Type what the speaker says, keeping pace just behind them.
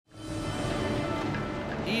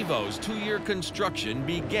Evo's 2-year construction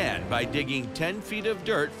began by digging 10 feet of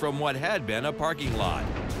dirt from what had been a parking lot.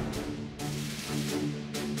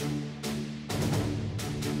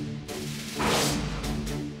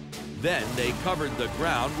 Then they covered the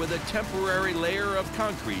ground with a temporary layer of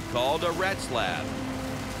concrete called a rat slab.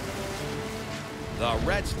 The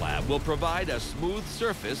rat slab will provide a smooth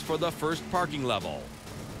surface for the first parking level.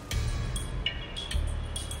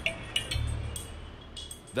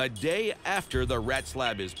 The day after the rat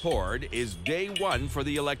slab is poured is day 1 for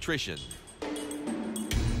the electrician.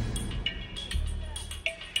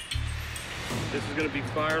 This is going to be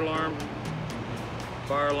fire alarm,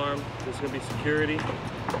 this is going to be security,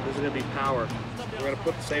 this is going to be power. We're going to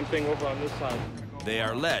put the same thing over on this side. They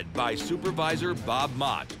are led by Supervisor Bob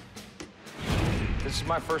Mott. This is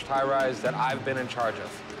my first high-rise that I've been in charge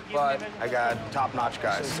of, but I got top-notch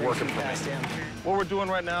guys working for me. What we're doing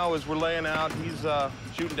right now is we're laying out, he's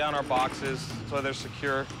shooting down our boxes so they're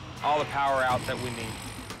secure, all the power out that we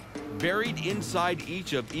need. Buried inside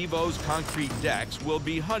each of Evo's concrete decks will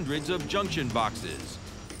be hundreds of junction boxes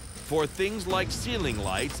for things like ceiling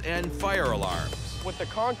lights and fire alarms. With the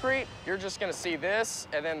concrete, you're just gonna see this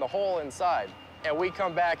and then the hole inside. And we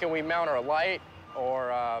come back and we mount our light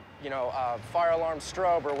or, fire alarm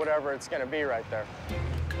strobe or whatever it's gonna be right there.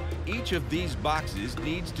 Each of these boxes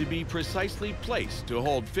needs to be precisely placed to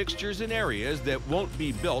hold fixtures in areas that won't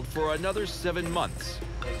be built for another 7 months.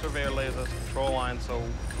 The surveyor lays us a control line so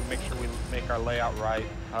we make sure we make our layout right,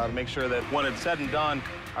 to make sure that when it's said and done,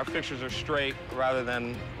 our fixtures are straight rather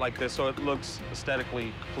than like this, so it looks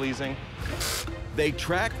aesthetically pleasing. They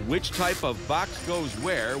track which type of box goes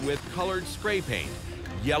where with colored spray paint,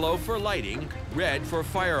 yellow for lighting, red for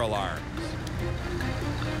fire alarms.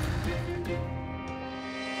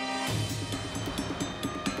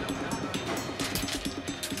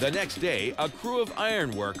 The next day, a crew of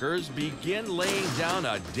iron workers begin laying down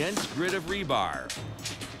a dense grid of rebar.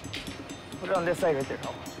 Put it on this side right there.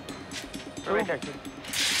 Right there, too.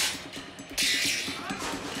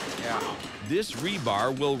 Yeah. This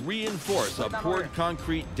rebar will reinforce a poured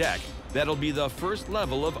concrete deck that'll be the first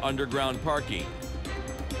level of underground parking.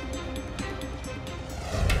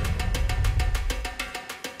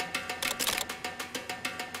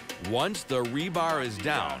 Once the rebar is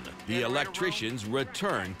down, the electricians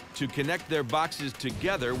return to connect their boxes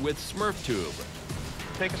together with Smurf tube.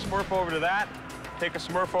 Take a Smurf over to that, take a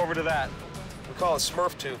Smurf over to that. We call it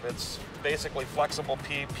Smurf tube. It's basically flexible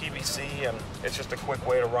PVC, and it's just a quick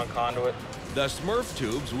way to run conduit. The Smurf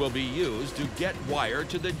tubes will be used to get wire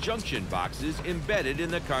to the junction boxes embedded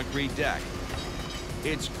in the concrete deck.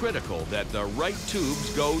 It's critical that the right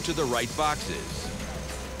tubes go to the right boxes.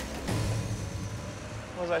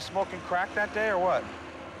 Was I smoking crack that day or what?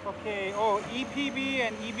 Okay, EPB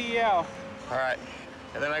and EBL. All right,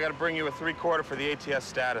 and then I got to bring you a 3/4 for the ATS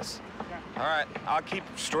status. Okay. All right, I'll keep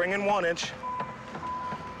stringing 1 inch.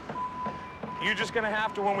 You're just gonna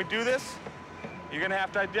have to, when we do this, you're gonna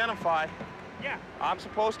have to identify. Yeah. I'm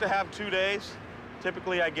supposed to have 2 days.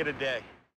 Typically, I get a day.